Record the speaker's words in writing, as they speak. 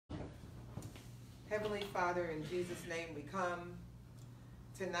Heavenly Father, in Jesus' name we come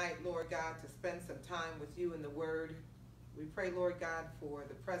tonight, Lord God, to spend some time with you in the Word. We pray, Lord God, for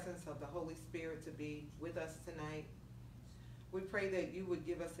the presence of the Holy Spirit to be with us tonight. We pray that you would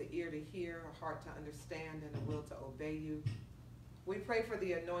give us an ear to hear, a heart to understand, and a will to obey you. We pray for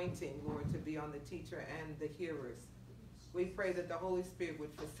the anointing, Lord, to be on the teacher and the hearers. We pray that the Holy Spirit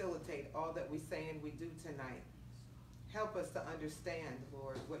would facilitate all that we say and we do tonight. Help us to understand,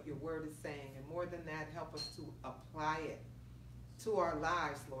 Lord, what your word is saying. And more than that, help us to apply it to our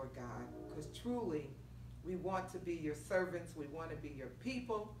lives, Lord God. Because truly, we want to be your servants. We want to be your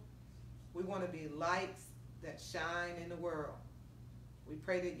people. We want to be lights that shine in the world. We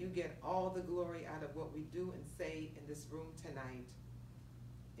pray that you get all the glory out of what we do and say in this room tonight.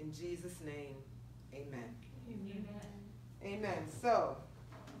 In Jesus' name, amen. Amen. Amen. So,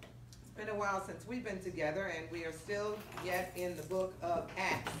 it's been a while since we've been together, and we are still yet in the book of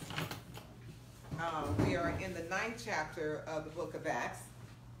Acts. We are in the 9th chapter of the book of Acts,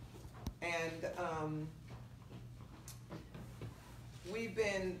 and we've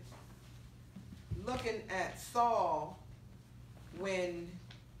been looking at Saul when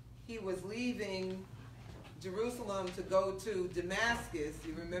he was leaving Jerusalem to go to Damascus.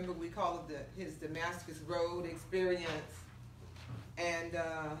 You remember we call it his Damascus Road experience. And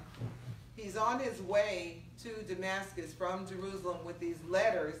he's on his way to Damascus from Jerusalem with these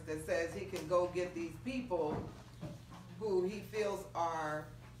letters that says he can go get these people who he feels are,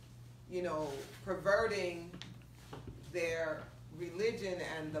 perverting their religion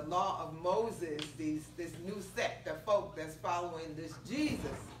and the law of Moses, this new sect of folk that's following this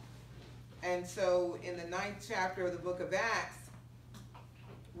Jesus. And so in the 9th chapter of the book of Acts,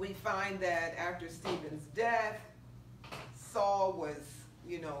 we find that after Stephen's death, Saul was,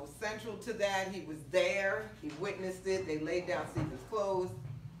 central to that. He was there. He witnessed it. They laid down Stephen's clothes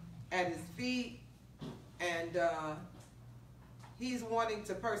at his feet. And he's wanting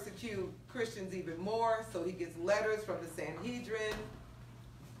to persecute Christians even more. So he gets letters from the Sanhedrin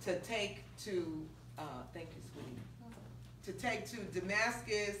to take to, thank you, sweetie, to take to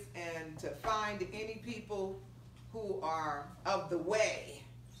Damascus and to find any people who are of the way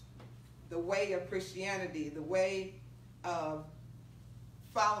of Christianity, the way of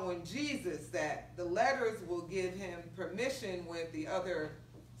following Jesus, that the letters will give him permission with the other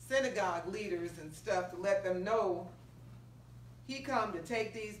synagogue leaders and stuff to let them know he come to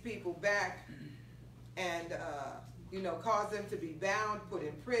take these people back and, cause them to be bound, put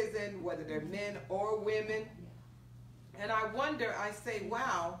in prison, whether they're men or women. And I wonder, I say,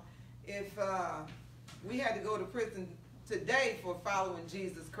 wow, if we had to go to prison today for following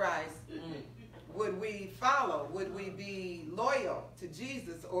Jesus Christ, would we follow? Would we be loyal to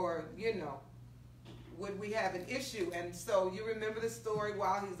Jesus? Or, would we have an issue? And so you remember the story,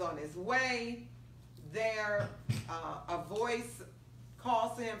 while he's on his way there, a voice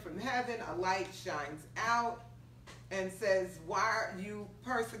calls to him from heaven, a light shines out and says, "Why are you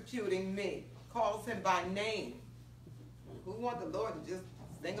persecuting me?" Calls him by name. Who want the Lord to just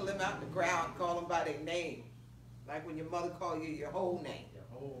single him out in the crowd, call him by their name? Like when your mother call you your whole name. Your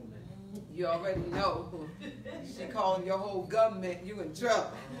whole name. You already know. She calling your whole government, you in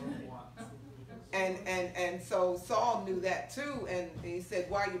trouble. And so Saul knew that too, and he said,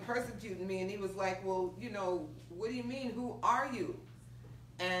 "Why are you persecuting me?" And he was like, "Well, what do you mean? Who are you?"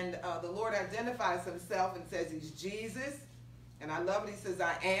 And the Lord identifies himself and says he's Jesus. And I love it. He says,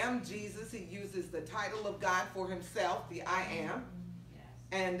 "I am Jesus." He uses the title of God for himself, the I am. Yes.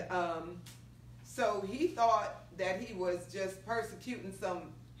 And so he thought that he was just persecuting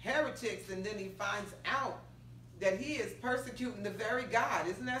some heretics, and then he finds out that he is persecuting the very God.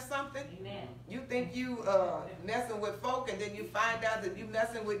 Isn't that something? Amen. You think you messing with folk, and then you find out that you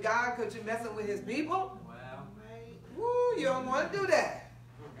messing with God because you're messing with his people? Wow. Woo, you don't want to do that.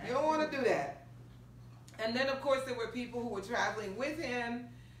 You don't want to do that. And then, of course, there were people who were traveling with him.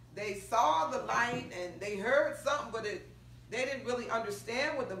 They saw the light and they heard something, but they didn't really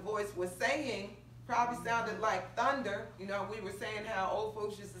understand what the voice was saying. Probably sounded like thunder. We were saying how old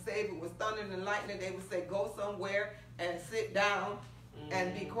folks used to say if it was thunder and lightning, they would say, "Go somewhere and sit down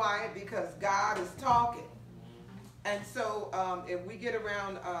and be quiet because God is talking." And so if we get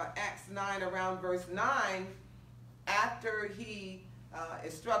around Acts 9, around verse 9, after he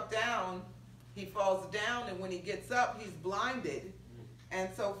is struck down, he falls down, and when he gets up, he's blinded.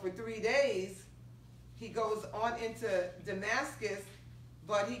 And so for 3 days, he goes on into Damascus,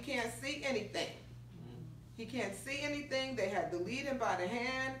 but he can't see anything. He can't see anything. They had to lead him by the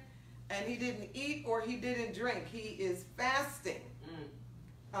hand, and he didn't eat or he didn't drink. He is fasting,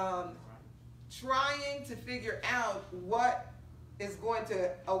 trying to figure out what is going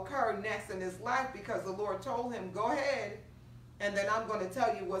to occur next in his life, because the Lord told him, go ahead, and then I'm going to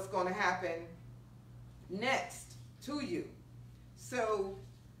tell you what's going to happen next to you. So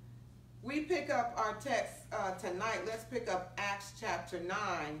we pick up our text tonight. Let's pick up Acts chapter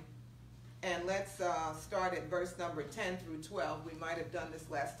 9, and let's start at verse number 10 through 12. We might have done this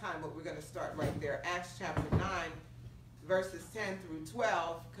last time, but we're going to start right there. Acts chapter 9, verses 10 through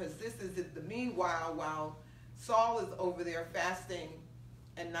 12, because this is the meanwhile, while Saul is over there fasting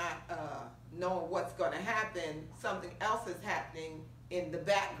and not knowing what's going to happen, something else is happening in the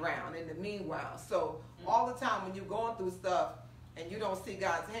background in the meanwhile. So all the time when you're going through stuff and you don't see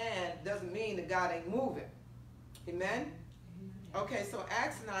God's hand, doesn't mean that God ain't moving. Amen? Okay, so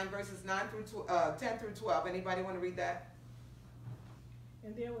Acts 9, verses 10 through 12. Anybody want to read that?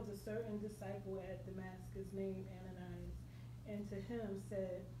 And there was a certain disciple at Damascus named Ananias, and to him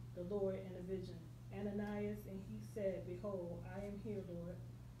said the Lord in a vision, Ananias, and he said, Behold, I am here, Lord.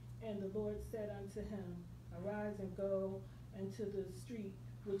 And the Lord said unto him, Arise and go into the street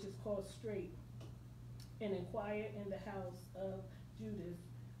which is called Straight, and inquire in the house of Judas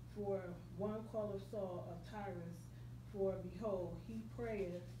for one called Saul of Tyrus, for behold, he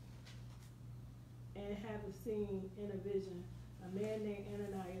prayeth, and hath seen in a vision a man named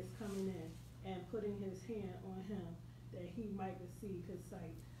Ananias coming in, and putting his hand on him, that he might receive his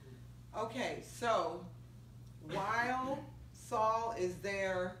sight. Okay, so while Saul is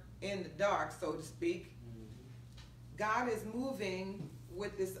there in the dark, so to speak, God is moving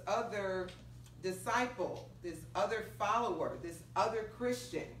with this other disciple, this other follower, this other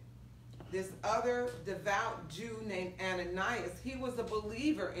Christian, this other devout Jew named Ananias. He was a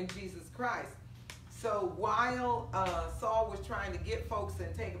believer in Jesus Christ. So while Saul was trying to get folks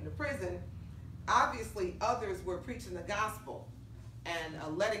and take them to prison, obviously others were preaching the gospel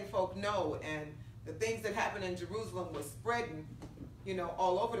and letting folk know, and the things that happened in Jerusalem were spreading, you know,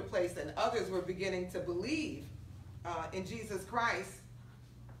 all over the place, and others were beginning to believe in Jesus Christ,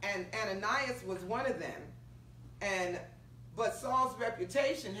 and Ananias was one of them. But Saul's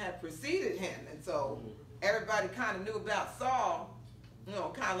reputation had preceded him, and so everybody kind of knew about Saul, you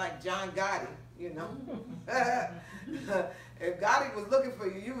know, kind of like John Gotti, you know. If Gotti was looking for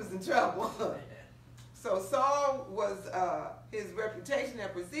you, you was in trouble. So Saul was, his reputation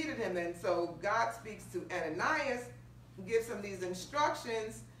had preceded him, and so God speaks to Ananias, gives him these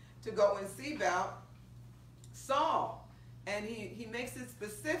instructions to go and see about Saul. And he makes it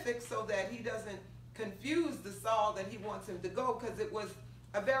specific so that he doesn't confuse the Saul that he wants him to go, because it was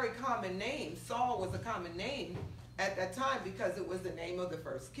a very common name. Saul was a common name at that time because it was the name of the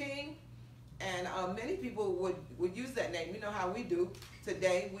first king. And many people would use that name. You know how we do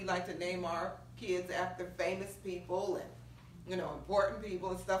today. We like to name our kids after famous people and, you know, important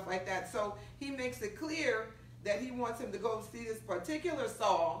people and stuff like that. So he makes it clear that he wants him to go see this particular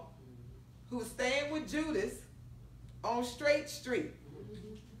Saul who's staying with Judas on Straight Street.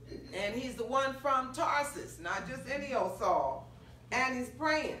 And he's the one from Tarsus, not just any old Saul. And he's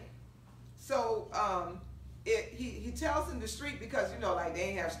praying. So he tells him the street because, you know, like they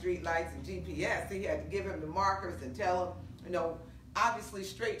ain't have street lights and GPS. So he had to give him the markers and tell him, you know, obviously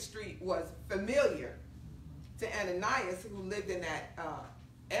Straight Street was familiar to Ananias, who lived in that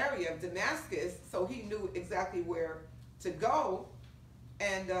area of Damascus, so he knew exactly where to go.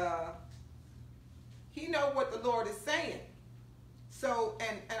 And he know what the Lord is saying. So,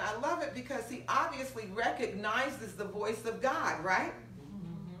 and I love it because he obviously recognizes the voice of God, right?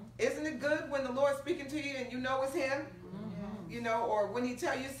 Mm-hmm. Isn't it good when the Lord's speaking to you and you know it's him? Mm-hmm. You know, or when he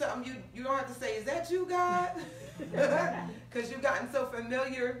tell you something, you don't have to say, is that you, God? Because you've gotten so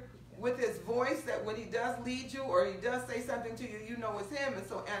familiar with his voice that when he does lead you or he does say something to you, you know it's him. And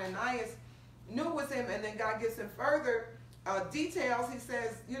so Ananias knew it was him, and then God gives him further details. He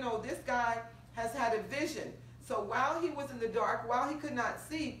says, you know, this guy has had a vision. So while he was in the dark, while he could not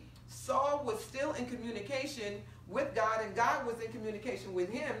see, Saul was still in communication with God, and God was in communication with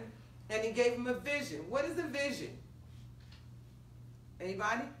him, and he gave him a vision. What is a vision?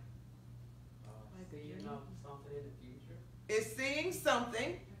 Anybody? Seeing something in the future. It's seeing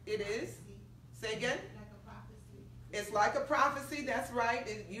something. It is. Say again? Like a prophecy. It's like a prophecy. That's right.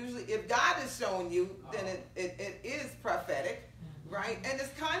 It usually, if God is showing you, then it is prophetic, right? And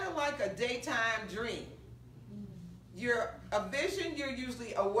it's kind of like a daytime dream. You're a vision, you're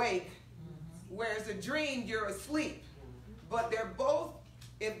usually awake, whereas a dream, you're asleep. But they're both,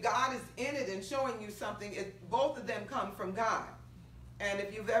 if God is in it and showing you something, both of them come from God. And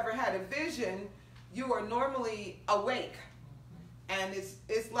if you've ever had a vision, you are normally awake. And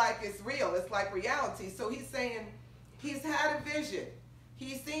it's like it's real. It's like reality. So he's saying he's had a vision.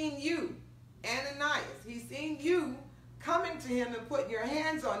 He's seen you, Ananias. He's seen you coming to him and putting your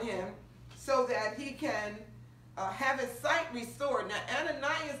hands on him so that he can have his sight restored. Now,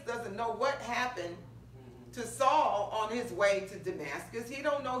 Ananias doesn't know what happened to Saul on his way to Damascus. He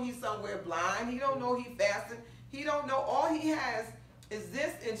don't know he's somewhere blind. He don't know he fasted. He don't know. All he has is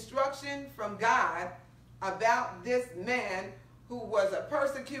this instruction from God about this man who was a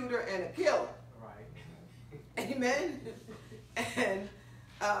persecutor and a killer. Right. Amen. And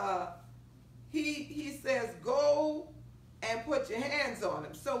he says, go and put your hands on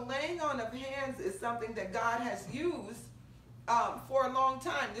him. So laying on of hands is something that God has used for a long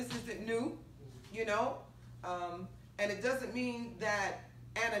time. This isn't new, you know. And it doesn't mean that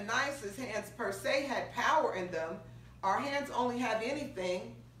Ananias' hands per se had power in them. Our hands only have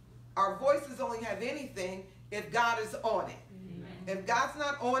anything, our voices only have anything if God is on it. Amen. If God's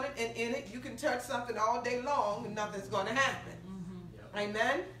not on it and in it, you can touch something all day long and nothing's going to happen. Mm-hmm. Yep.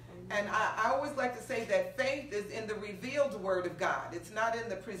 Amen? And I always like to say that faith is in the revealed word of God. It's not in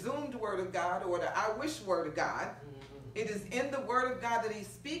the presumed word of God or the I wish word of God. Mm-hmm. It is in the word of God that he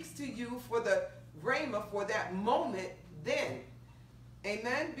speaks to you for the rhema, for that moment then.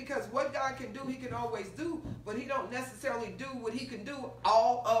 Amen? Because what God can do, he can always do, but he don't necessarily do what he can do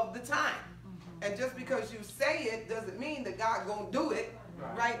all of the time. Mm-hmm. And just because you say it doesn't mean that God gonna do it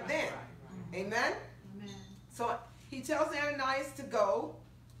right then. Right. Amen? Amen? So he tells Ananias to go,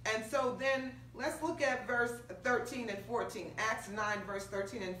 and so then let's look at verse 13 and 14. Acts 9, verse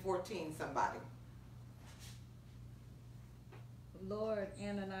 13 and 14, somebody. Lord,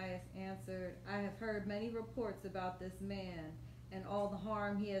 Ananias answered, I have heard many reports about this man and all the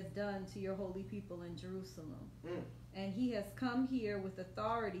harm he has done to your holy people in Jerusalem. And he has come here with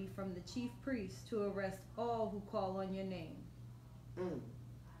authority from the chief priests to arrest all who call on your name.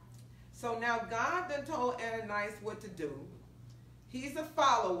 So now God done told Ananias what to do. He's a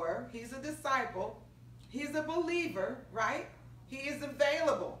follower. He's a disciple. He's a believer, right? He is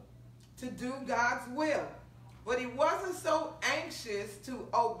available to do God's will. But he wasn't so anxious to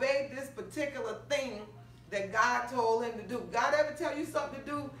obey this particular thing that God told him to do. God ever tell you something to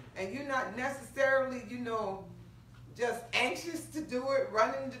do and you're not necessarily, you know, just anxious to do it,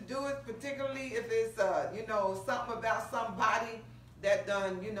 running to do it, particularly if it's, you know, something about somebody that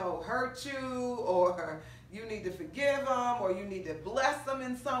done, you know, hurt you, or you need to forgive them, or you need to bless them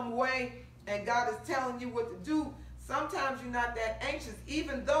in some way, and God is telling you what to do. Sometimes you're not that anxious,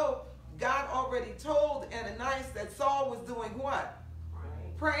 even though God already told Ananias that Saul was doing what?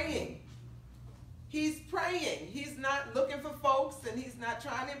 Praying. He's praying. He's not looking for folks, and he's not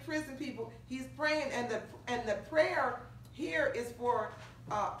trying to imprison people. He's praying, and the prayer here is for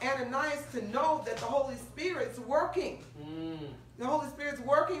Ananias to know that the Holy Spirit's working. The Holy Spirit's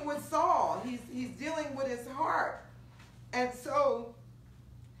working with Saul. He's dealing with his heart. And so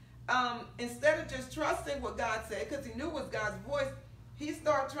instead of just trusting what God said, because he knew it was God's voice, he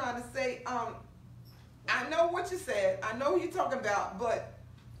started trying to say, I know what you said. I know who you're talking about, but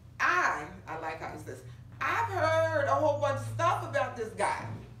I like how he says, I've heard a whole bunch of stuff about this guy,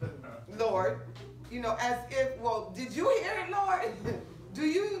 Lord. You know, as if, well, did you hear it, Lord? Do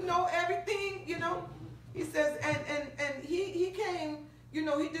you know everything? You know, he says, and he came, you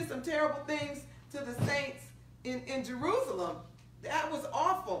know, he did some terrible things to the saints in Jerusalem. That was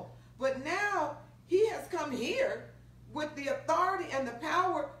awful. But now he has come here with the authority and the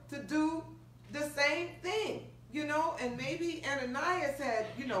power to do the same thing. You know, and maybe Ananias had,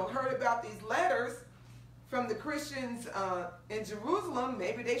 you know, heard about these letters from the Christians in Jerusalem.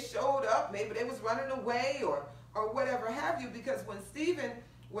 Maybe they showed up, maybe they was running away, or whatever have you, because when Stephen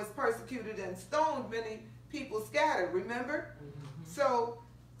was persecuted and stoned, many people scattered, remember? So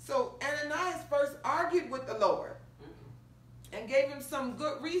Ananias first argued with the Lord and gave him some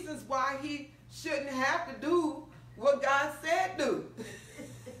good reasons why he shouldn't have to do what God said do.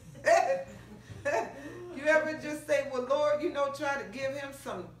 You ever just say, well, Lord, you know, try to give him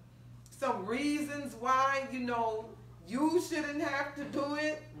some reasons why, you know, you shouldn't have to do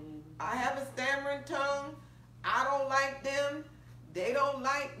it. I have a stammering tongue. I don't like them. They don't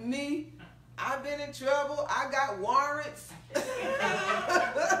like me. I've been in trouble. I got warrants.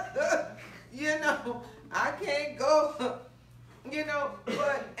 You know, I can't go. You know,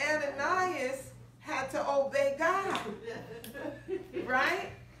 but Ananias had to obey God. Right?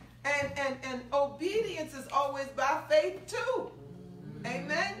 And obedience is always by faith too.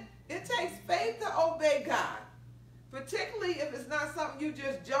 Amen? It takes faith to obey God. Particularly if it's not something you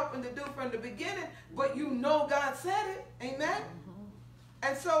just jumping to do from the beginning, but you know God said it. Amen?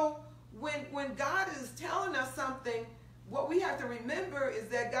 And so when God is telling us something, what we have to remember is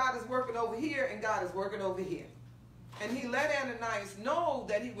that God is working over here and God is working over here. And he let Ananias know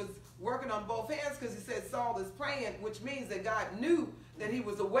that he was working on both hands, because he said Saul is praying, which means that God knew that he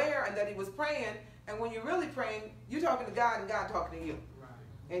was aware and that he was praying. And when you're really praying, you're talking to God and God talking to you.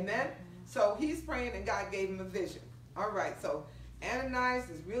 Right. Amen? So he's praying and God gave him a vision. All right, so Ananias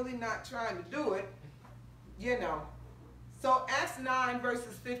is really not trying to do it, you know. So Acts 9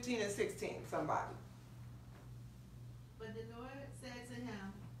 verses 15 and 16, somebody. But the Lord said to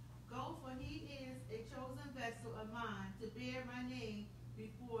him, Go, for he is a chosen vessel of mine to bear my name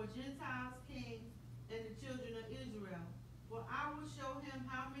before Gentiles, kings, and the children of Israel. For I will show him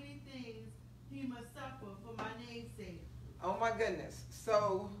how many things he must suffer for my name's sake. Oh my goodness.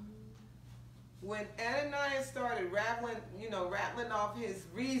 So when Ananias started rattling off his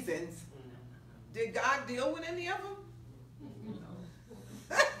reasons, did God deal with any of them?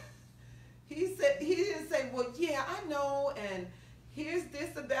 He didn't say, well, yeah, I know, and here's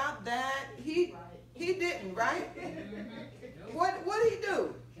this about that. He didn't, right? What did he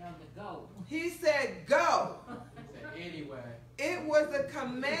do? Go. He said, go. He said, anyway. It was a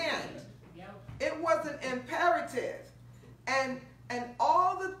command. It was an imperative. And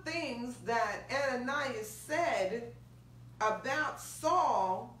all the things that Ananias said about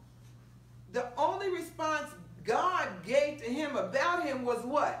Saul, the only response God gave to him about him was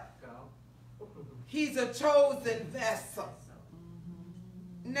what? Go. He's a chosen vessel.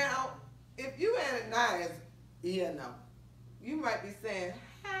 Now, if you Ananias, you might be saying,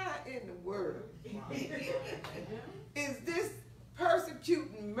 how in the world is this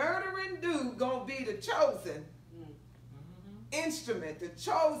persecuting, murdering dude going to be the chosen instrument, the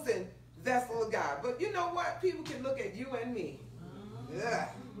chosen vessel of God? But you know what? People can look at you and me.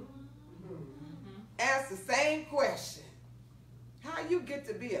 Ask the same question. How you get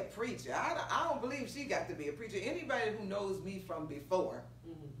to be a preacher? I don't believe she got to be a preacher. Anybody who knows me from before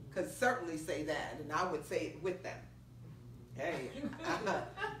could certainly say that, and I would say it with them. Hey,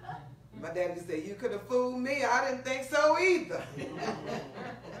 my daddy said, you could have fooled me. I didn't think so either.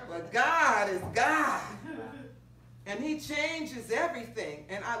 But God is God. And he changes everything.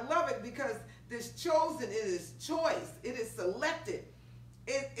 And I love it because this chosen, it is choice. It is selected.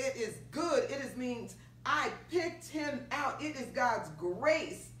 It is good. It means I picked him out. It is God's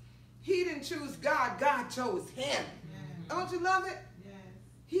grace. He didn't choose God. God chose him. Yes. Don't you love it? Yes.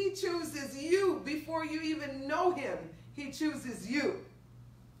 He chooses you before you even know him. He chooses you.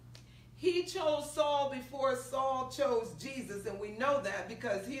 He chose Saul before Saul chose Jesus. And we know that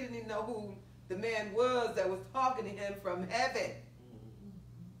because he didn't even know who the man was that was talking to him from heaven.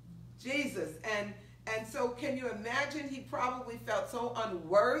 Jesus. And so can you imagine? He probably felt so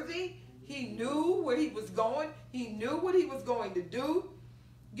unworthy. He knew where he was going. He knew what he was going to do.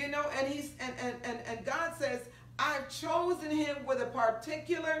 And God says, I've chosen him with a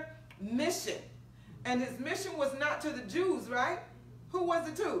particular mission. And his mission was not to the Jews, right? Who was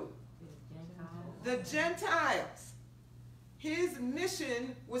it to? The Gentiles. His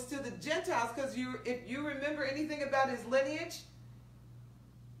mission was to the Gentiles, because if you remember anything about his lineage,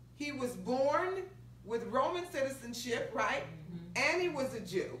 he was born with Roman citizenship, right? And he was a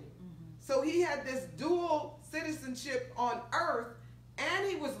Jew. So he had this dual citizenship on earth, and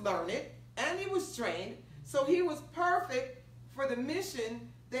he was learned, and he was trained. So he was perfect for the mission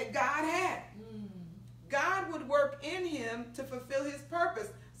that God had. God would work in him to fulfill his purpose.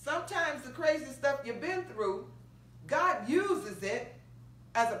 Sometimes the crazy stuff you've been through, God uses it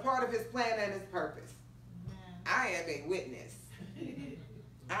as a part of his plan and his purpose. I am a witness.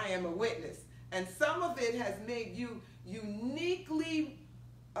 I am a witness. And some of it has made you uniquely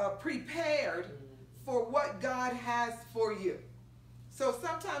prepared for what God has for you. So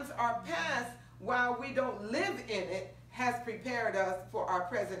sometimes our past, while we don't live in it, has prepared us for our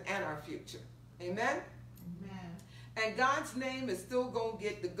present and our future. Amen? Amen. And God's name is still going to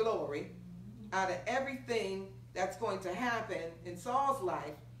get the glory out of everything that's going to happen in Saul's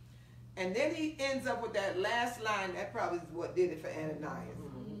life. And then he ends up with that last line. That probably is what did it for Ananias.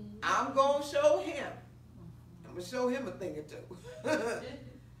 I'm going to show him. I'm going to show him a thing or two.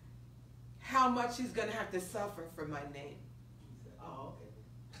 How much he's going to have to suffer for my name. Oh,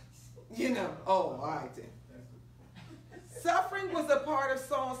 okay. All right then. Suffering was a part of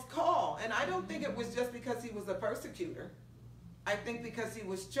Saul's call. And I don't think it was just because he was a persecutor. I think because he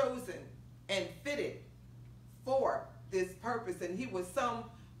was chosen and fitted for this purpose. And he was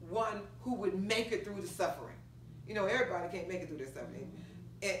someone who would make it through the suffering. Everybody can't make it through this suffering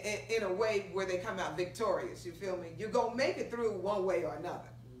in a way where they come out victorious. You feel me? You're going to make it through one way or another.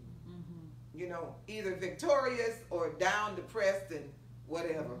 Either victorious or down, depressed, and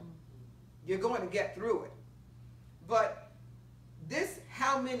whatever. You're going to get through it. But this,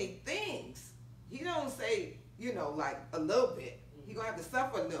 how many things, he don't say, like a little bit. He's going to have to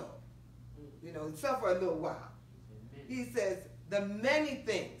suffer a little. suffer a little while. He says the many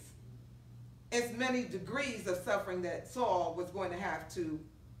things, it's many degrees of suffering that Saul was going to have to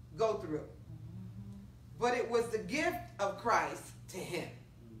go through. But it was the gift of Christ to him.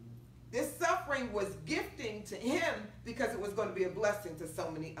 This suffering was gifting to him because it was going to be a blessing to so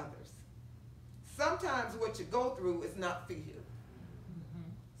many others. Sometimes what you go through is not for you.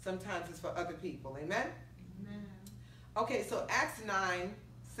 Sometimes it's for other people. Amen? Amen. Okay, so Acts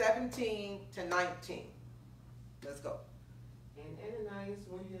 9:17-19. Let's go. And Ananias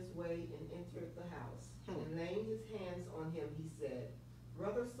went his way and entered the house. And laying his hands on him, he said,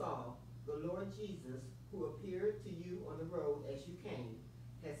 Brother Saul, the Lord Jesus, who appeared to you on the road as you came,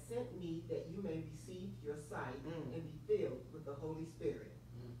 has sent me that you may receive your sight and be filled with the Holy Spirit.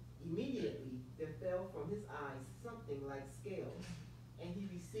 Immediately there fell from his eyes something like scales, and he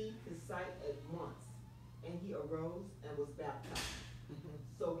received his sight at once, and he arose and was baptized.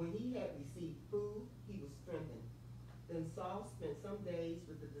 So when he had received food, he was strengthened. Then Saul spent some days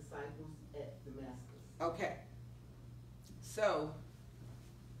with the disciples at Damascus. Okay. So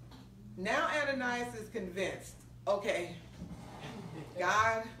now Ananias is convinced, okay,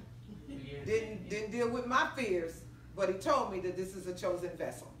 God didn't deal with my fears, but he told me that this is a chosen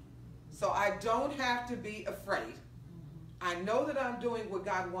vessel. So I don't have to be afraid. I know that I'm doing what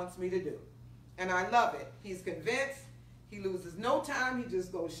God wants me to do. And I love it. He's convinced. He loses no time. He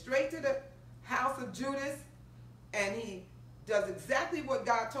just goes straight to the house of Judas, and he does exactly what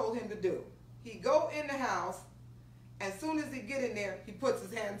God told him to do. He go in the house, and as soon as he get in there, he puts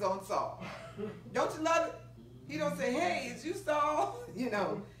his hands on Saul. Don't you love it? He don't say, hey, it's you, Saul. He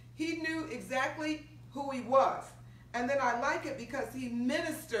knew exactly who he was. And then I like it because he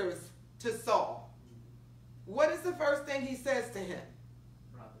ministers to Saul. What is the first thing he says to him?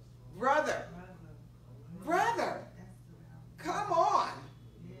 Brother. Brother. Come on.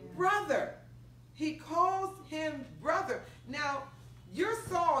 Brother. He calls him brother. Now, you're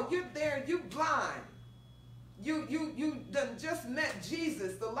Saul. You're there. You blind. You done just met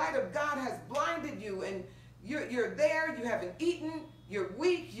Jesus. The light of God has blinded you, and you're there. You haven't eaten. You're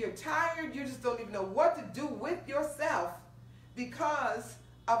weak. You're tired. You just don't even know what to do with yourself because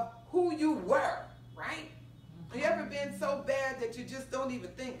of who you were, right? You ever been so bad that you just don't even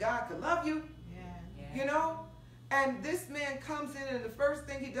think God could love you? Yeah. And this man comes in, and the first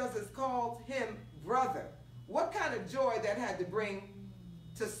thing he does is calls him brother. What kind of joy that had to bring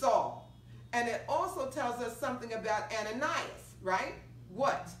to Saul. And it also tells us something about Ananias, right?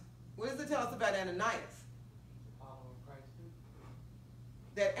 What? What does it tell us about Ananias?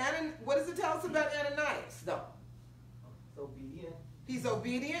 What does it tell us about Ananias, though? Obedient. He's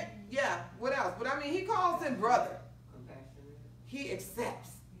obedient? Yeah. What else? But he calls him brother. Compassionate. He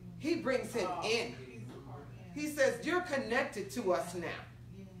accepts. He brings him in. He says, you're connected to us now.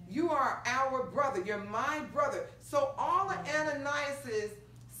 You are our brother. You're my brother. So all of Ananias'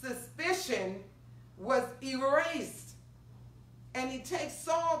 suspicion was erased. And he takes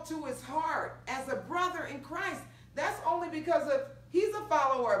Saul to his heart as a brother in Christ. That's only because he's a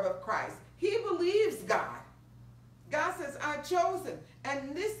follower of Christ. He believes God. God says, I chose him.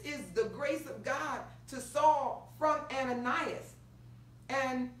 And this is the grace of God to Saul from Ananias.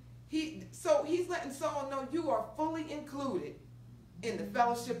 And he's letting Saul know you are fully included in the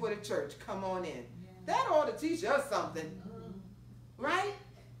fellowship of the church. Come on in. That ought to teach us something. Right?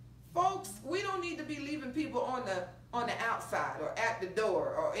 Folks, we don't need to be leaving people on the outside or at the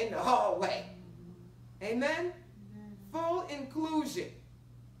door or in the hallway. Amen? Full inclusion.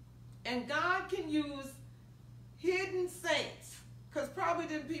 And God can use hidden saints. Because probably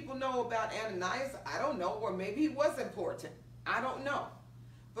didn't people know about Ananias? I don't know. Or maybe he was important. I don't know.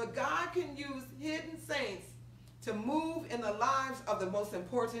 But God can use hidden saints to move in the lives of the most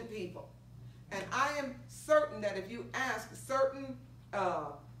important people. And I am certain that if you ask certain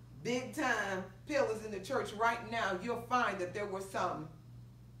big-time pillars in the church right now, you'll find that there were some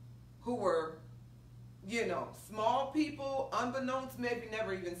who were, small people, unbeknownst, maybe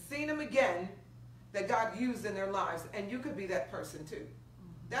never even seen them again, that God used in their lives. And you could be that person too.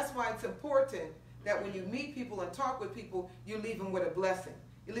 That's why it's important that when you meet people and talk with people, you leave them with a blessing.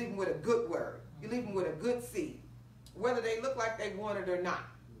 You leave them with a good word. You leave them with a good seed, whether they look like they want it or not.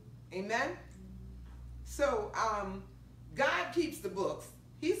 Amen? So God keeps the books.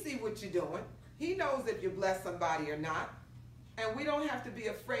 He sees what you're doing. He knows if you bless somebody or not. And we don't have to be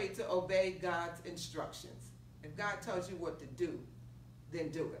afraid to obey God's instructions. If God tells you what to do, then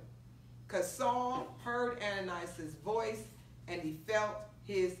do it. Because Saul heard Ananias' voice and he felt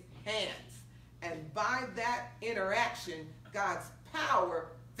his hands. And by that interaction, God's power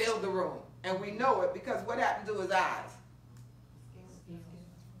filled the room. And we know it because what happened to his eyes?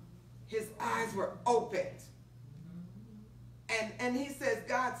 His eyes were opened. And he says,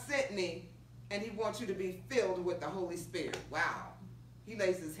 God sent me, and he wants you to be filled with the Holy Spirit. Wow. He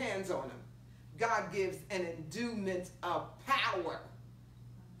lays his hands on him. God gives an endowment of power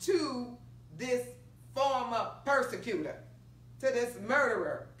to this former persecutor, to this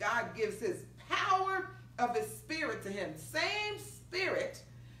murderer. God gives his power of his spirit to him. Same spirit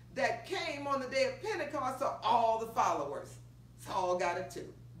that came on the day of Pentecost to all the followers. Saul got it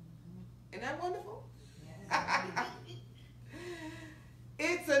too. Isn't that wonderful? Yes.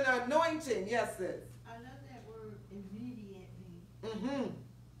 It's an anointing. Yes, sis. I love that word immediately. Mm-hmm.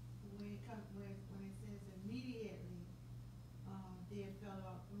 When it says immediately, there fell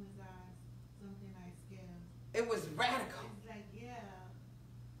off from his eyes something like scales. It was radical. It's like,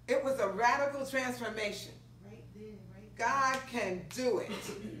 yeah. It was a radical transformation. Right there, right there. God can do it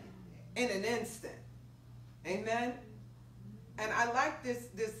in an instant. Amen. And I like this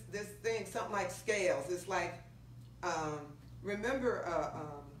thing, something like scales. It's like, remember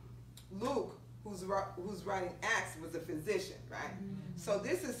Luke, who's writing Acts, was a physician, right? Mm-hmm. So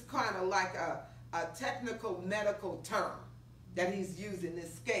this is kind of like a technical medical term that he's using,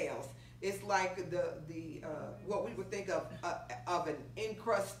 this scales. It's like the what we would think of an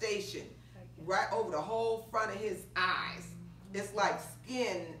incrustation right over the whole front of his eyes. It's like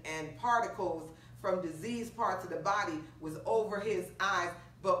skin and particles from diseased parts of the body was over his eyes.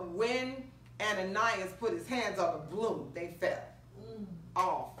 But when Ananias put his hands on the bloom, they fell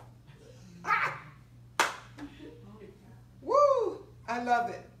off. Ah! Woo! I love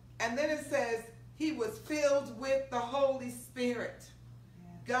it. And then it says he was filled with the Holy Spirit.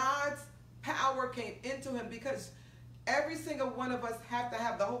 God's power came into him, because every single one of us have to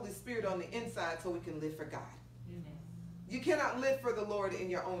have the Holy Spirit on the inside so we can live for God. You cannot live for the Lord in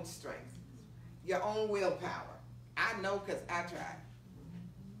your own strength, your own willpower. I know, because I tried.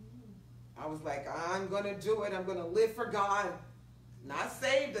 I was like, I'm going to do it. I'm going to live for God. Not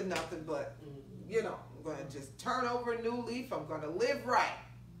saved or nothing, but, you know, I'm going to just turn over a new leaf. I'm going to live right.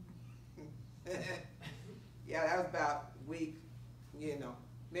 Yeah, that was about a week, you know,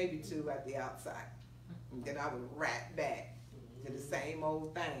 maybe 2 at the outside. And then I would rat back to the same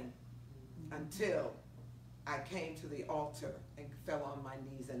old thing until I came to the altar and fell on my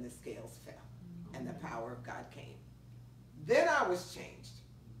knees, and the scales fell and the power of God came. Then I was changed.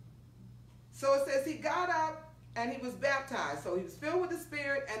 So it says he got up and he was baptized. So he was filled with the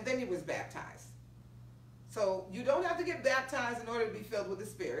Spirit, and then he was baptized. So you don't have to get baptized in order to be filled with the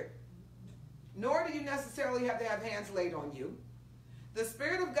Spirit, nor do you necessarily have to have hands laid on you. The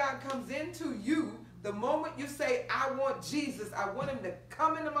Spirit of God comes into you the moment you say, I want Jesus. I want him to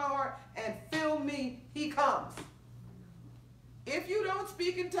come into my heart and fill me. He comes. If you don't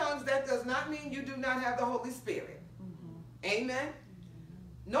speak in tongues, that does not mean you do not have the Holy Spirit. Amen.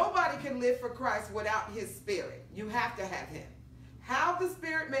 Nobody can live for Christ without his Spirit. You have to have him. How the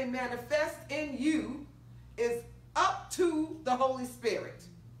Spirit may manifest in you is up to the Holy Spirit.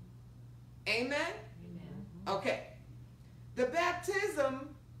 Amen? Amen. Okay. The baptism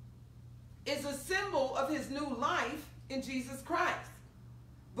is a symbol of his new life in Jesus Christ.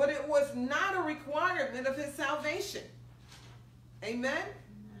 But it was not a requirement of his salvation. Amen?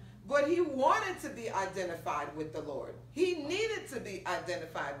 But he wanted to be identified with the Lord. He needed to be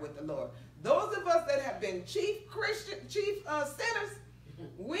identified with the Lord. Those of us that have been chief sinners,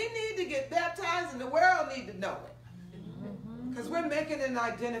 we need to get baptized, and the world need to know it. Because we're making an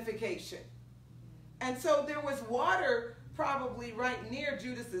identification. And so there was water probably right near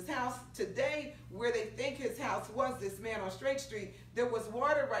Judas's house today, where they think his house was, this man on Straight Street. There was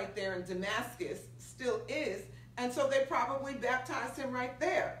water right there in Damascus, still is, and so they probably baptized him right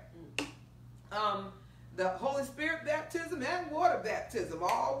there. The Holy Spirit baptism and water baptism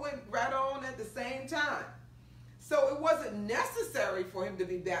all went right on at the same time. So it wasn't necessary for him to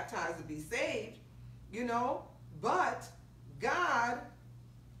be baptized to be saved, you know, but God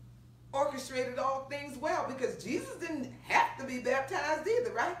orchestrated all things well, because Jesus didn't have to be baptized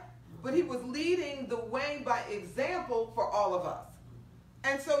either, right? But he was leading the way by example for all of us.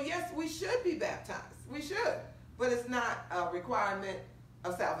 And so, yes, we should be baptized. We should. But it's not a requirement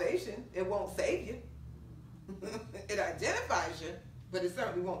of salvation. It won't save you. It identifies you, but it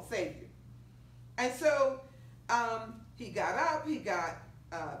certainly won't save you. And so he got up, he got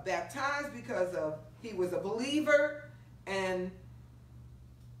baptized because he was a believer, and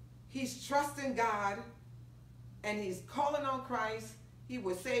he's trusting God, and he's calling on Christ. He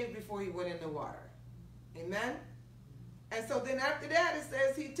was saved before he went in the water. Amen? And so then after that, it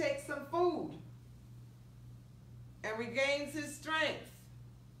says he takes some food and regains his strength.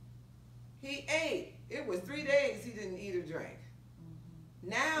 He ate. It was 3 days he didn't eat or drink.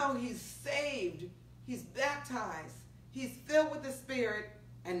 Now he's saved, he's baptized, he's filled with the Spirit,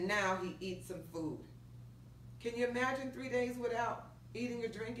 and now he eats some food. Can you imagine 3 days without eating or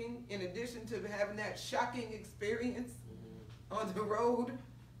drinking, in addition to having that shocking experience on the road?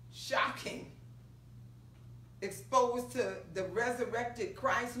 Shocking. Exposed to the resurrected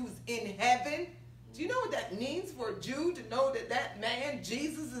Christ who's in heaven. Do you know what that means for a Jew to know that that man,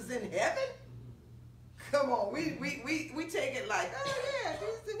 Jesus, is in heaven? Come on, we take it like, oh yeah,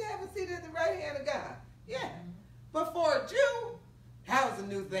 Jesus in heaven, seated at the right hand of God. Yeah. But for a Jew, that was a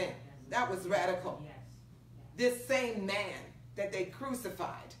new thing. That was radical. This same man that they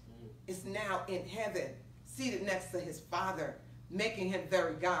crucified is now in heaven, seated next to his Father, making him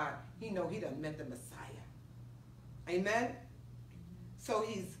very God. He know he done met the Messiah. Amen? So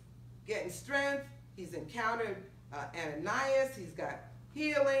he's getting strength. He's encountered Ananias. He's got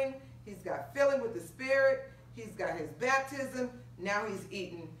healing. He's got filling with the Spirit. He's got his baptism. Now he's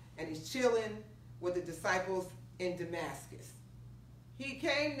eating and he's chilling with the disciples in Damascus. He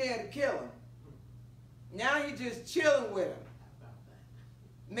came there to kill him. Now he's just chilling with them.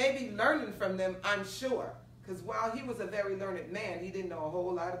 Maybe learning from them, I'm sure. Because while he was a very learned man, he didn't know a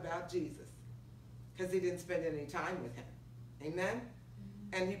whole lot about Jesus. Because he didn't spend any time with him. Amen?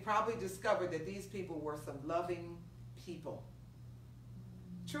 And he probably discovered that these people were some loving people.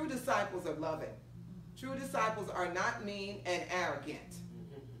 True disciples are loving. True disciples are not mean and arrogant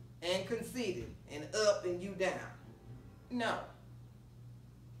and conceited and up and you down. No.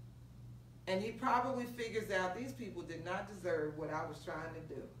 And he probably figures out these people did not deserve what I was trying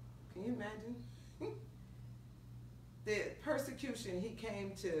to do. Can you imagine? The persecution he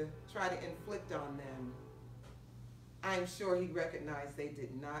came to try to inflict on them, I'm sure he recognized they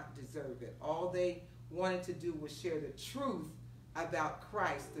did not deserve it. All they wanted to do was share the truth about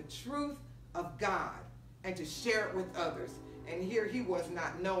Christ, the truth of God, and to share it with others. And here he was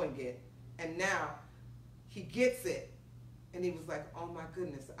not knowing it, and now he gets it. And he was like, oh my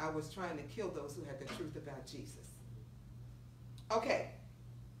goodness, I was trying to kill those who had the truth about Jesus. Okay,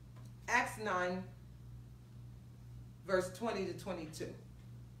 Acts 9, verse 20 to 22. And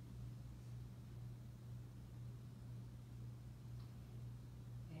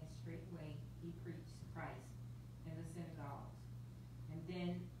straightway he preached Christ in the synagogues. And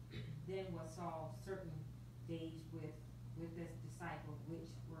then was Saul certain days with his disciples which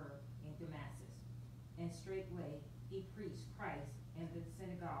were in Damascus. And straightway he preached Christ in the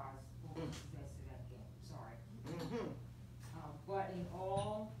synagogues. But in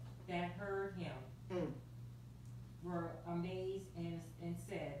all that heard him were amazed and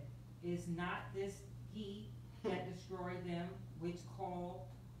said, is not this he that destroyed them which call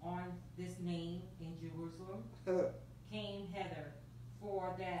on this name in Jerusalem? Came hither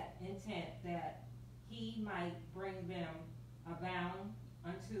for that intent that he might bring them abound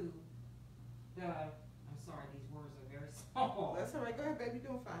unto the, I'm sorry, these words are very small. That's all right. Go ahead, baby.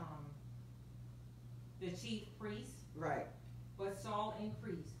 You're doing fine. The chief priests. Right. But Saul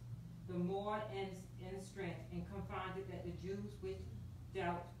increased the more in strength, and confounded that the Jews which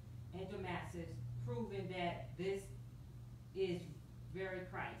dealt in Damascus, proving that this is very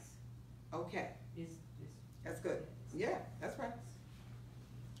Christ. Okay. That's good. Yeah, that's right.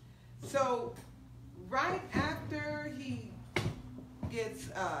 So, right after he gets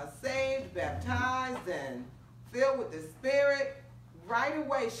saved, baptized, and filled with the Spirit, right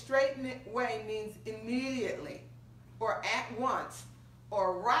away, straight away means immediately, or at once,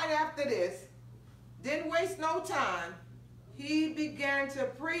 or right after this, didn't waste no time, he began to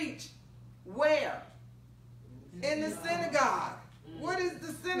preach where? In the synagogue. What is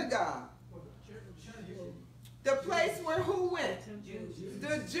the synagogue? The place where who went?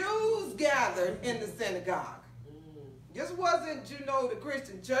 The Jews gathered in the synagogue. This wasn't, the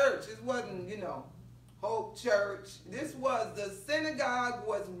Christian church. This wasn't, Hope Church. This was the synagogue,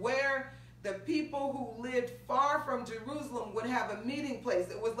 was where the people who lived far from Jerusalem would have a meeting place.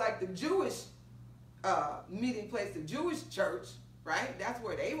 It was like the Jewish meeting place, the Jewish church, right? That's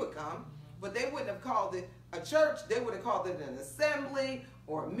where they would come. But they wouldn't have called it a church. They would have called it an assembly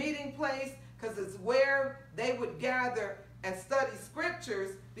or a meeting place, because it's where they would gather and study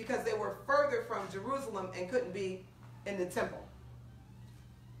scriptures, because they were further from Jerusalem and couldn't be in the temple.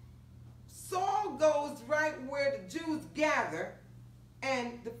 Saul goes right where the Jews gather,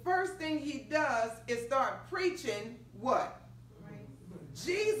 and the first thing he does is start preaching what?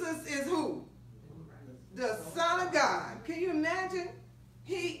 Jesus is who? The Son of God. Can you imagine?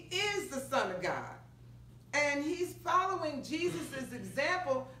 He is the Son of God. And he's following Jesus'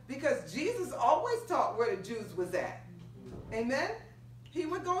 example, because Jesus always taught where the Jews was at. Amen? He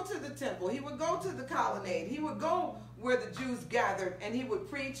would go to the temple. He would go to the colonnade. He would go where the Jews gathered, and he would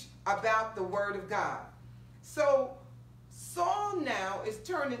preach about the word of God. So Saul now is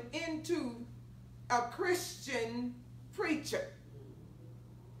turning into a Christian preacher.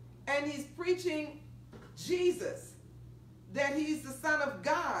 And he's preaching Jesus, that he's the Son of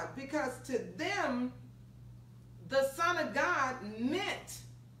God, because to them, the Son of God meant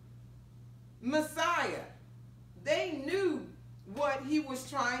Messiah. They knew what he was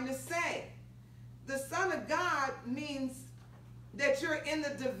trying to say. The Son of God means that you're in the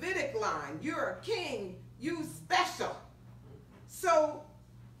Davidic line. You're a king. You special. So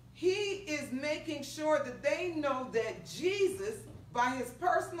he is making sure that they know that Jesus, by his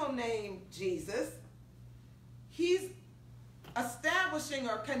personal name, Jesus, he's establishing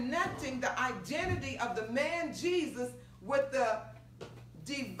or connecting the identity of the man Jesus with the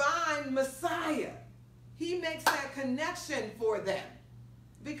divine Messiah. He makes that connection for them,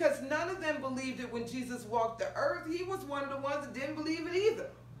 because none of them believed it when Jesus walked the earth. He was one of the ones that didn't believe it either.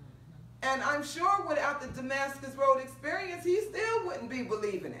 And I'm sure without the Damascus Road experience, he still wouldn't be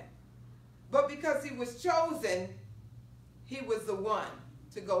believing it. But because he was chosen, he was the one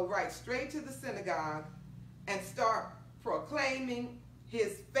to go right straight to the synagogue and start proclaiming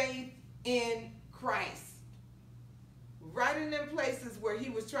his faith in Christ. Right in them places where he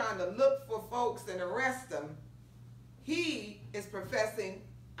was trying to look for folks and arrest them, he is professing,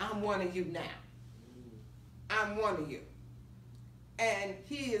 I'm one of you now. I'm one of you. And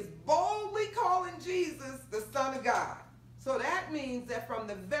he is boldly calling Jesus the Son of God. So that means that from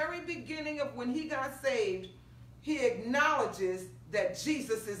the very beginning of when he got saved, he acknowledges that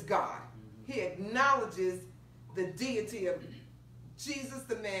Jesus is God. He acknowledges the deity of Jesus,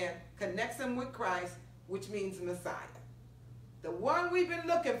 the man, connects him with Christ, which means Messiah. The one we've been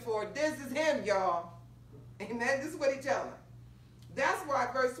looking for, this is him, y'all. Amen. This is what he telling. That's why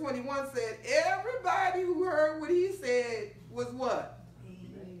verse 21 said, everybody who heard what he said was what?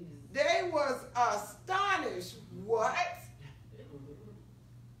 They was astonished. What?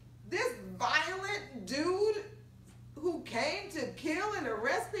 This violent dude who came to kill and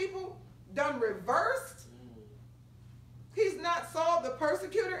arrest people done reversed? He's not Saul the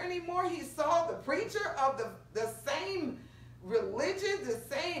persecutor anymore. He's Saul the preacher of the same religion, the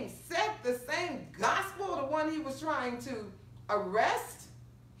same sect, the same gospel, the one he was trying to arrest.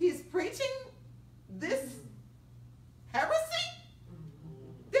 He's preaching this heresy?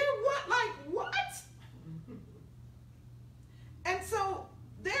 They're what? Like what? And so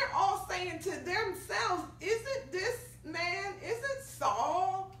they're all saying to themselves, isn't this man, isn't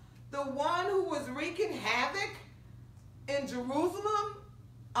Saul the one who was wreaking havoc in Jerusalem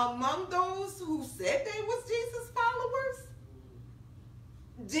among those who said they was Jesus' followers?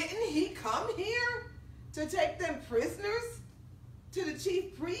 Didn't he come here to take them prisoners to the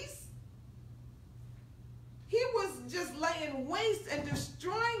chief priests? He was just laying waste and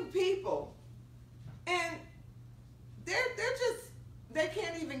destroying people. And they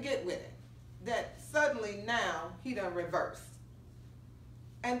can't even get with it. That suddenly now he done reversed.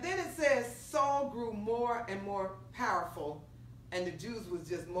 And then it says Saul grew more and more powerful, and the Jews was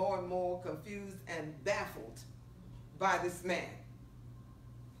just more and more confused and baffled by this man.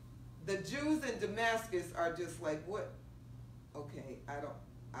 The Jews in Damascus are just like, what? Okay,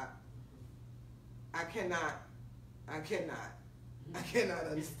 I cannot understand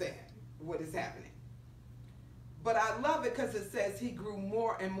what is happening. But I love it because it says he grew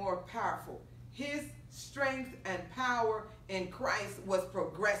more and more powerful. His strength and power in Christ was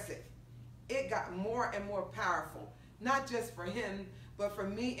progressive. It got more and more powerful, not just for him, but for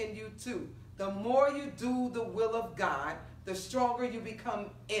me and you too. The more you do the will of God, the stronger you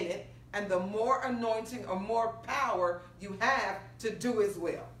become in it, and the more anointing or more power you have to do his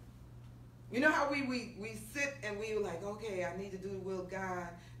will. You know how we sit and we like, okay, I need to do the will of God,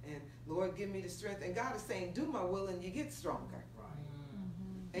 and Lord, give me the strength. And God is saying, do my will and you get stronger. Right.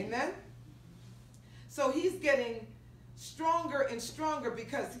 Mm-hmm. Amen? So he's getting stronger and stronger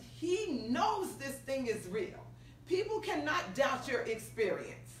because he knows this thing is real. People cannot doubt your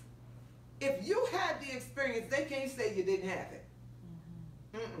experience. If you had the experience, they can't say you didn't have it.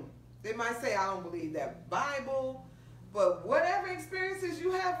 Mm-mm. They might say, I don't believe that Bible, but whatever experiences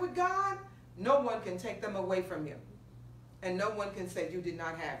you have with God, no one can take them away from you. And no one can say you did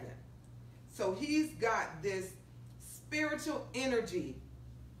not have them. So he's got this spiritual energy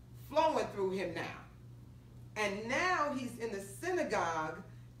flowing through him now. And now he's in the synagogue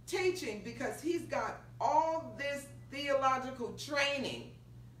teaching because he's got all this theological training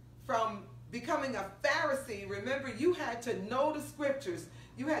from becoming a Pharisee. Remember, you had to know the scriptures.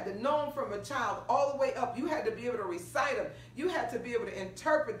 You had to know them from a child all the way up. You had to be able to recite them. You had to be able to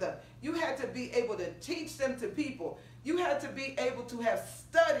interpret them. You had to be able to teach them to people. You had to be able to have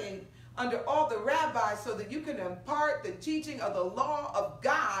studied under all the rabbis so that you can impart the teaching of the law of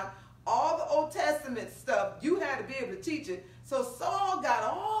God, all the Old Testament stuff. You had to be able to teach it. So Saul got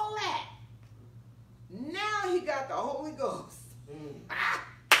all that. Now he got the Holy Ghost. Ah,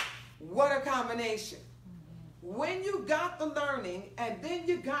 what a combination. When you got the learning and then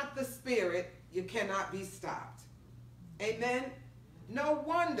you got the Spirit, you cannot be stopped. Amen? No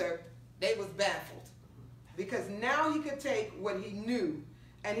wonder they was baffled. Because now he could take what he knew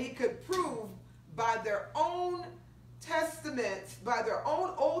and he could prove by their own testaments, by their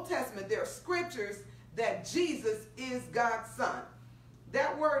own Old Testament, their scriptures, that Jesus is God's son.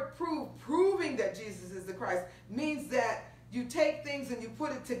 That word prove, proving that Jesus is the Christ, means that you take things and you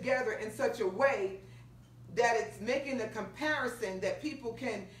put it together in such a way that it's making a comparison that people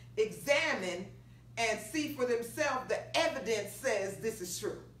can examine and see for themselves. The evidence says this is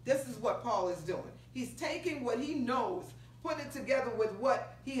true. This is what Paul is doing. He's taking what he knows, putting it together with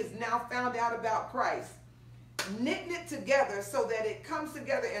what he has now found out about Christ, knitting it together so that it comes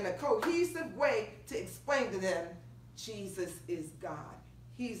together in a cohesive way to explain to them, Jesus is God.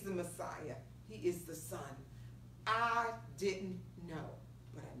 He's the Messiah. He is the Son. I didn't know,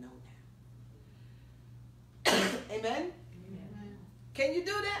 but I know now. Amen? Amen. Can you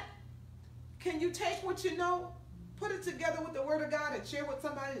do that? Can you take what you know, put it together with the Word of God, and share with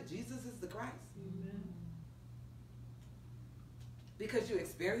somebody that Jesus is the Christ? Amen. Because you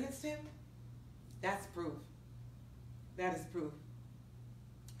experienced him? That's proof. That is proof.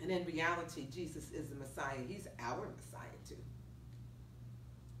 And in reality, Jesus is the Messiah. He's our Messiah too.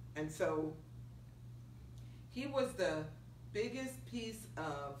 And so he was the biggest piece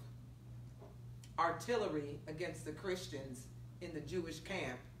of artillery against the Christians in the Jewish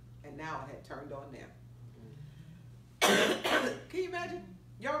camp, and now it had turned on them. Can you imagine?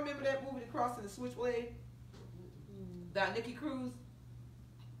 Y'all remember that movie, The Cross and the Switchblade? About Nikki Cruz,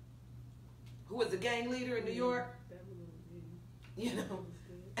 who was a gang leader in New York? You know,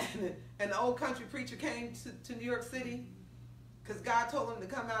 and the old country preacher came to New York City because God told him to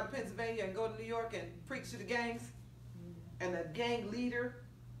come out of Pennsylvania and go to New York and preach to the gangs. And the gang leader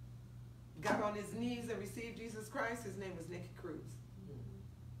got on his knees and received Jesus Christ. His name was Nikki Cruz.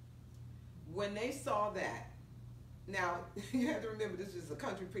 When they saw that, now you have to remember this is a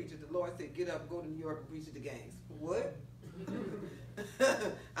country preacher. The Lord said, get up, go to New York and preach to the gangs. What?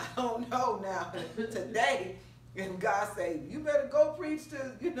 I don't know now. Today, and God say, you better go preach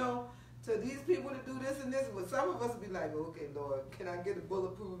to, to these people to do this and this. Well, some of us would be like, okay, Lord, can I get a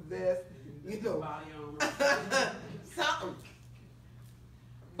bulletproof vest? Something.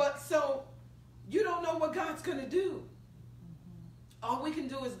 But so, you don't know what God's going to do. All we can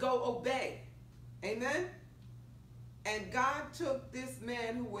do is go obey. Amen? And God took this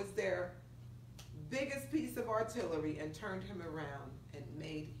man who was their biggest piece of artillery and turned him around and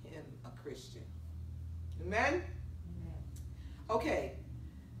made him a Christian. Amen? Okay.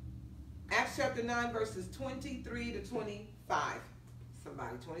 Acts chapter 9, verses 23 to 25.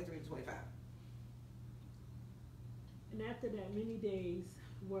 Somebody, 23 to 25. And after that, many days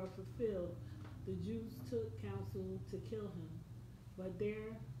were fulfilled. The Jews took counsel to kill him, but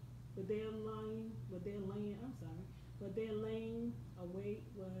their laying await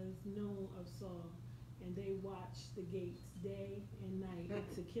was known of Saul, and they watched the gates day and night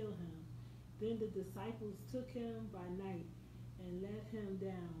to kill him. Then the disciples took him by night and let him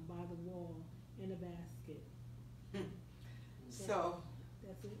down by the wall in a basket. So,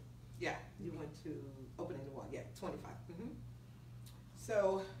 that's it? Yeah, you went to opening the wall. Yeah, 25.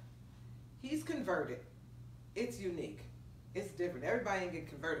 So, he's converted. It's unique. It's different. Everybody ain't get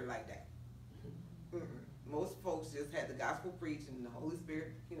converted like that. Most folks just had the gospel preached and the Holy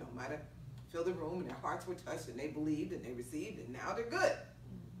Spirit, might have filled the room and their hearts were touched and they believed and they received and now they're good.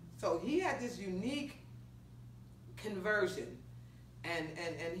 So he had this unique conversion and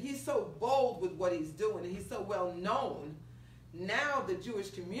he's so bold with what he's doing and he's so well known. Now the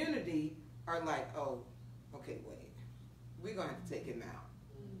Jewish community are like, oh, okay, wait, we're going to have to take him out.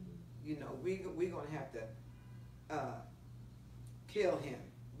 We're going to have to kill him.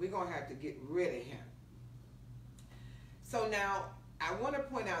 We're going to have to get rid of him. So now, I want to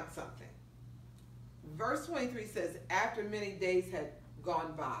point out something. Verse 23 says, after many days had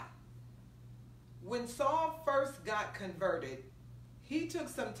gone by. When Saul first got converted, he took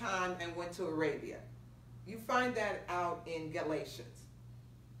some time and went to Arabia. You find that out in Galatians.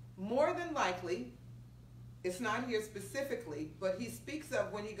 More than likely, it's not here specifically, but he speaks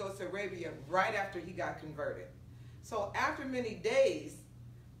of when he goes to Arabia right after he got converted. So after many days,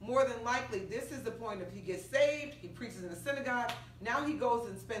 more than likely, this is the point of he gets saved, he preaches in the synagogue, now he goes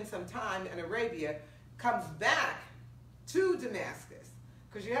and spends some time in Arabia, comes back to Damascus.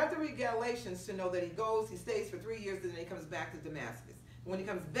 Because you have to read Galatians to know that he stays for 3 years, and then he comes back to Damascus. When he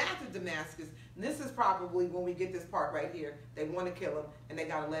comes back to Damascus, and this is probably when we get this part right here, they want to kill him, and they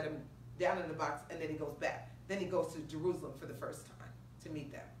got to let him down in the box, and then he goes back. Then he goes to Jerusalem for the first time to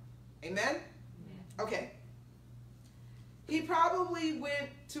meet them. Amen? Yeah. Okay. He probably went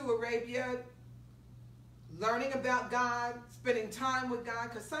to Arabia, learning about God, spending time with God,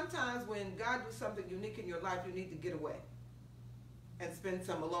 because sometimes when God does something unique in your life, you need to get away and spend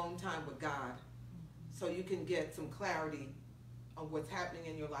some alone time with God so you can get some clarity on what's happening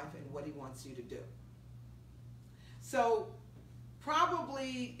in your life and what he wants you to do. So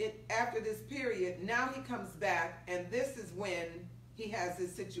probably after this period, now he comes back, and this is when he has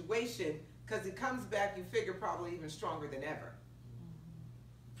this situation, because he comes back, you figure, probably even stronger than ever.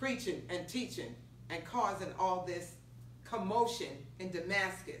 Preaching and teaching and causing all this commotion in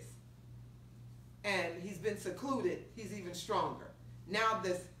Damascus. And he's been secluded. He's even stronger. Now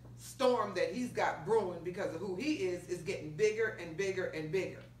this storm that he's got brewing because of who he is getting bigger and bigger and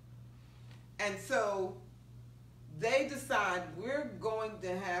bigger. And so they decide, we're going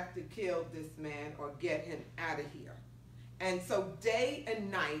to have to kill this man or get him out of here. And so day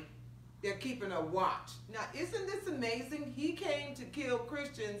and night, they're keeping a watch. Now, isn't this amazing? He came to kill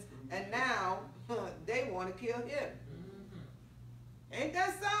Christians, and now they want to kill him. Ain't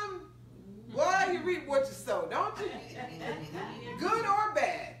that something? Boy, you reap what you sow, don't you? Good or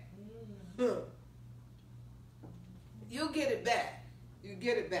bad. You'll get it back. You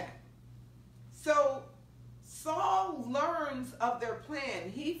get it back. So Saul learns of their plan.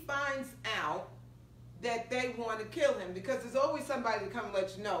 He finds out that they want to kill him, because there's always somebody to come and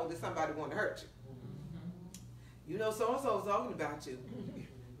let you know that somebody want to hurt you. You know, so-and-so is talking about you.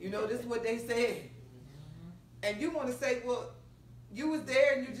 You know, this is what they said. And you want to say, well, you was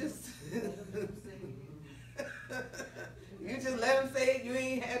there and you just you just let them say it. You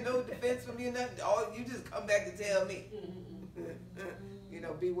ain't had no defense from you, nothing. All you just come back to tell me. You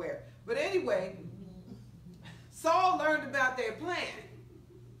know, beware. But anyway, Saul learned about their plan.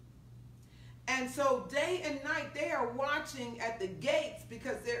 And so day and night they are watching at the gates,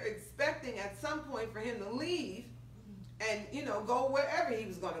 because they're expecting at some point for him to leave and, you know, go wherever he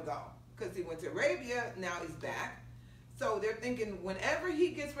was going to go. Because he went to Arabia, now he's back. So they're thinking whenever he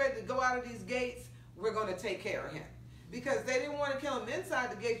gets ready to go out of these gates, we're going to take care of him. Because they didn't want to kill him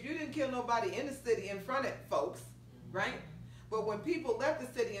inside the gates. You didn't kill nobody in the city in front of folks, right? But when people left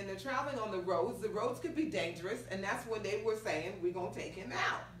the city and they're traveling on the roads could be dangerous. And that's when they were saying, we're going to take him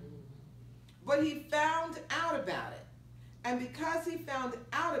out. But he found out about it. And because he found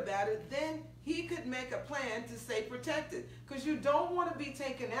out about it, then he could make a plan to stay protected. Because you don't want to be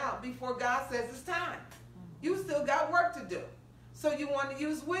taken out before God says it's time. You still got work to do. So you want to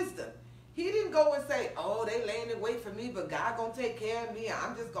use wisdom. He didn't go and say, oh, they laying in wait for me, but God going to take care of me.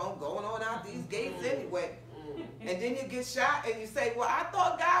 I'm just going on out these gates anyway. And then you get shot and you say, well, I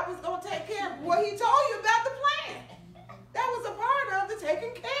thought God was going to take care of me. Well, he told you about the plan. That was a part of the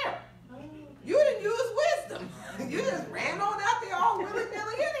taking care. You didn't use wisdom. You just ran on out there all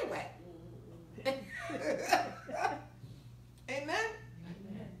willy-nilly anyway. Amen?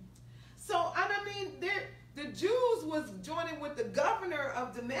 Amen. So, I mean, the Jews was joining with the governor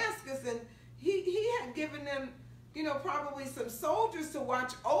of Damascus, and he had given them, you know, probably some soldiers to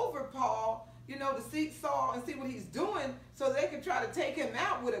watch over Paul, you know, to see Saul and see what he's doing, so they could try to take him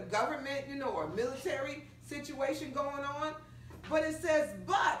out with a government, you know, or military situation going on. But it says,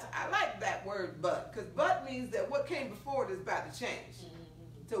 but. I like that word, but, because but means that what came before it is about to change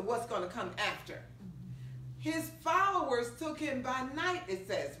to what's going to come after. His followers took him by night, it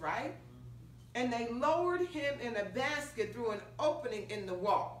says, right? And they lowered him in a basket through an opening in the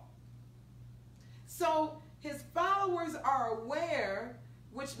wall. So his followers are aware,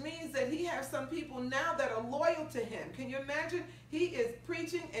 which means that he has some people now that are loyal to him. Can you imagine? He is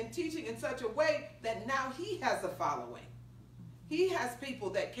preaching and teaching in such a way that now he has a following. He has people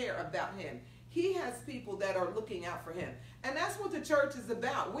that care about him. He has people that are looking out for him. And that's what the church is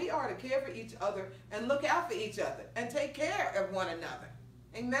about. We are to care for each other and look out for each other and take care of one another.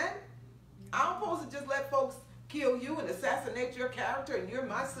 Amen? I'm supposed to just let folks kill you and assassinate your character and you're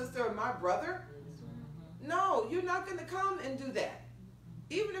my sister or my brother. No, you're not going to come and do that.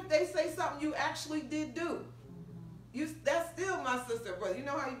 Even if they say something you actually did do. That's still my sister or brother. You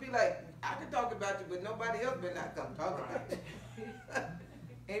know how you be like, I can talk about you, but nobody else better not come talk about you.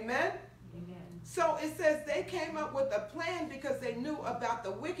 Amen? Amen. So it says they came up with a plan because they knew about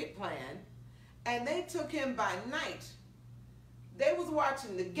the wicked plan, and they took him by night. They was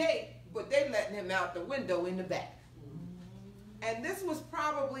watching the gate, but they letting him out the window in the back. And this was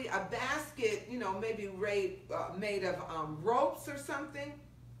probably a basket, you know, maybe made of ropes or something.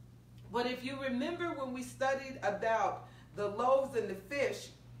 But if you remember when we studied about the loaves and the fish,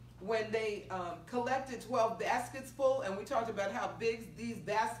 when they collected 12 baskets full, and we talked about how big these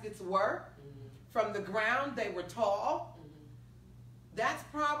baskets were from the ground, they were tall. That's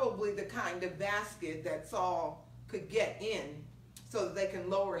probably the kind of basket that Saul could get in so that they can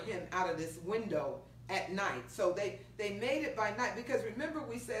lower him out of this window at night. So they made it by night, because remember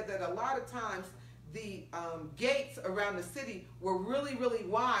we said that a lot of times the gates around the city were really, really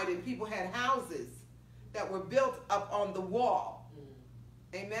wide, and people had houses that were built up on the wall.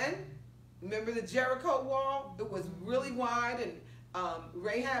 Amen? Remember the Jericho wall? It was really wide, and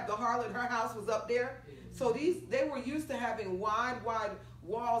Rahab the harlot, her house was up there. So they were used to having wide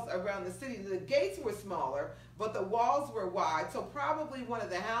walls around the city. The gates were smaller, but the walls were wide. So probably one of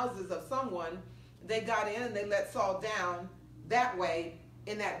the houses of someone, they got in and they let Saul down that way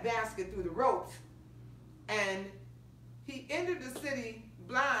in that basket through the ropes. And he entered the city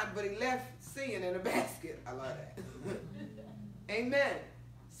blind, but he left seeing in a basket. I love that. Amen.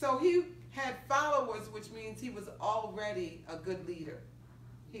 So he had followers, which means he was already a good leader.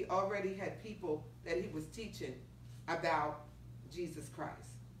 He already had people that he was teaching about Jesus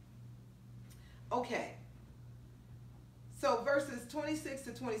Christ. Okay. So verses 26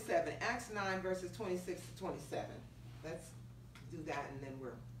 to 27, Acts 9 verses 26 to 27. Let's do that and then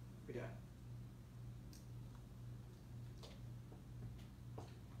we're done.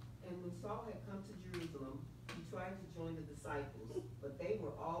 And when Saul had come to Jerusalem, he tried to join the disciples, but they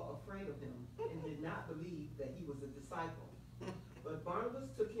were all afraid of him and did not believe that he was a disciple. But Barnabas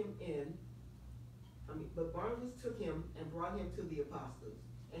took him and brought him to the apostles.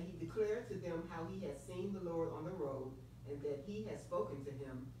 And he declared to them how he had seen the Lord on the road, and that he had spoken to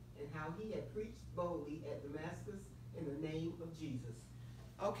him, and how he had preached boldly at Damascus in the name of Jesus.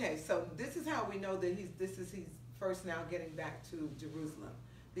 Okay, so this is how we know that he's first now getting back to Jerusalem.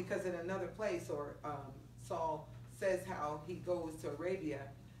 Because in another place, Saul says how he goes to Arabia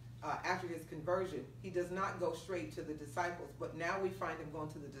after his conversion. He does not go straight to the disciples, but now we find him going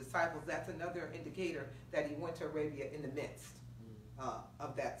to the disciples. That's another indicator that he went to Arabia in the midst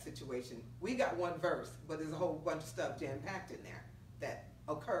of that situation. We got one verse, but there's a whole bunch of stuff jam-packed in there that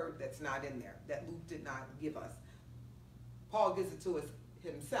occurred that's not in there, that Luke did not give us. Paul gives it to us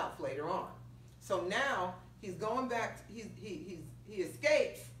himself later on. So now he's going back, he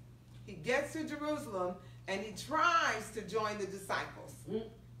escapes, he gets to Jerusalem, and he tries to join the disciples.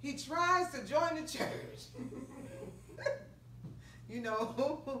 He tries to join the church. You know,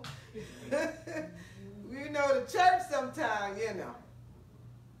 the church sometimes,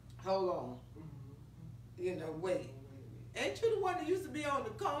 hold on, wait. Ain't you the one that used to be on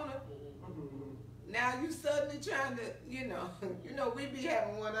the corner? Now you suddenly trying to, we be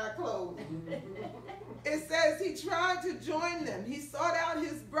having one eye closed. It says he tried to join them. He sought out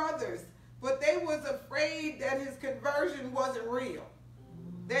his brothers, but they was afraid that his conversion wasn't real.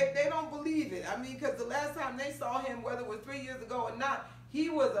 They don't believe it. I mean, because the last time they saw him, whether it was 3 years ago or not, he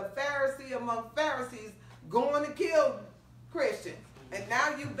was a Pharisee among Pharisees going to kill Christians. And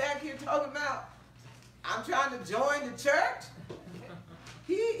now you back here talking about, I'm trying to join the church?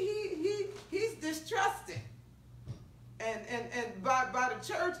 He's distrusting. And by the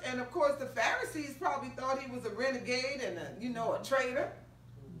church, and of course the Pharisees probably thought he was a renegade and a traitor.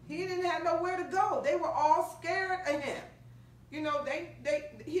 He didn't have nowhere to go. They were all scared of him. He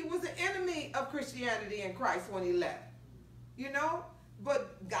was an enemy of Christianity and Christ when he left.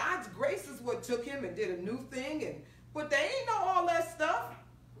 But God's grace is what took him and did a new thing. But they ain't know all that stuff.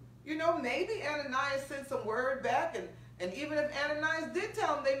 Maybe Ananias sent some word back, and even if Ananias did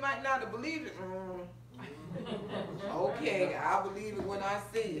tell them, they might not have believed it. Okay, I'll believe it when I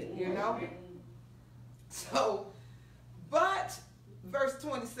see it, So, but verse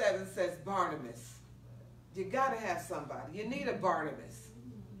 27 says Barnabas. You got to have somebody. You need a Barnabas.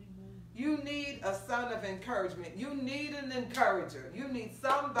 You need a son of encouragement. You need an encourager. You need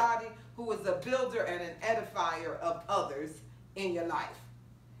somebody who is a builder and an edifier of others in your life.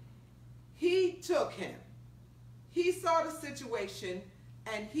 He took him. He saw the situation,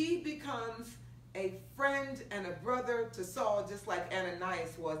 and he becomes a friend and a brother to Saul, just like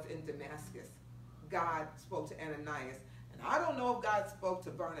Ananias was in Damascus. God spoke to Ananias. And I don't know if God spoke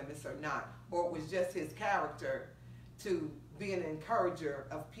to Barnabas or not, or it was just his character to be an encourager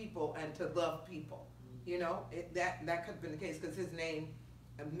of people and to love people. That could have been the case, because his name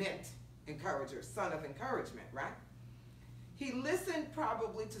meant encourager, son of encouragement, right? He listened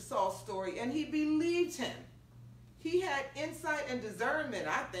probably to Saul's story, and he believed him. He had insight and discernment,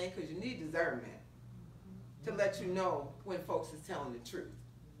 I think, because you need discernment. to let you know when folks is telling the truth.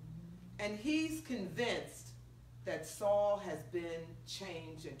 And he's convinced that Saul has been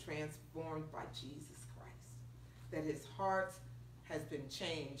changed and transformed by Jesus Christ, that his heart has been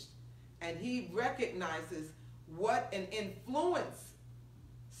changed, and he recognizes what an influence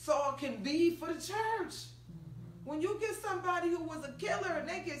Saul can be for the church. When you get somebody who was a killer and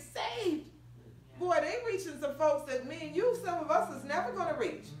they get saved, boy, they reaching some folks that me and you, some of us, is never going to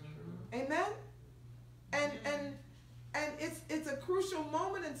reach. Amen? And it's a crucial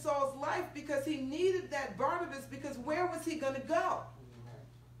moment in Saul's life because he needed that Barnabas, because where was he going to go?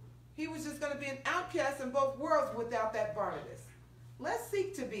 He was just going to be an outcast in both worlds without that Barnabas. Let's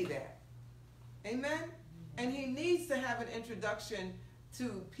seek to be that. Amen? And he needs to have an introduction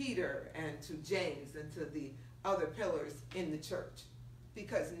to Peter and to James and to the other pillars in the church,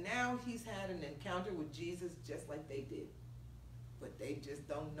 because now he's had an encounter with Jesus just like they did, but they just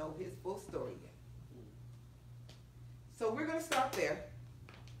don't know his full story yet. So we're going to stop there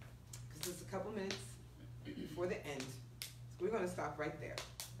because it's a couple minutes before the end. So we're going to stop right there.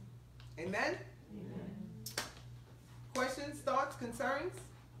 Amen? Amen. Questions, thoughts, concerns?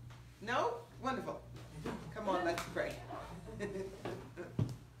 No? Wonderful. Come on, let's pray.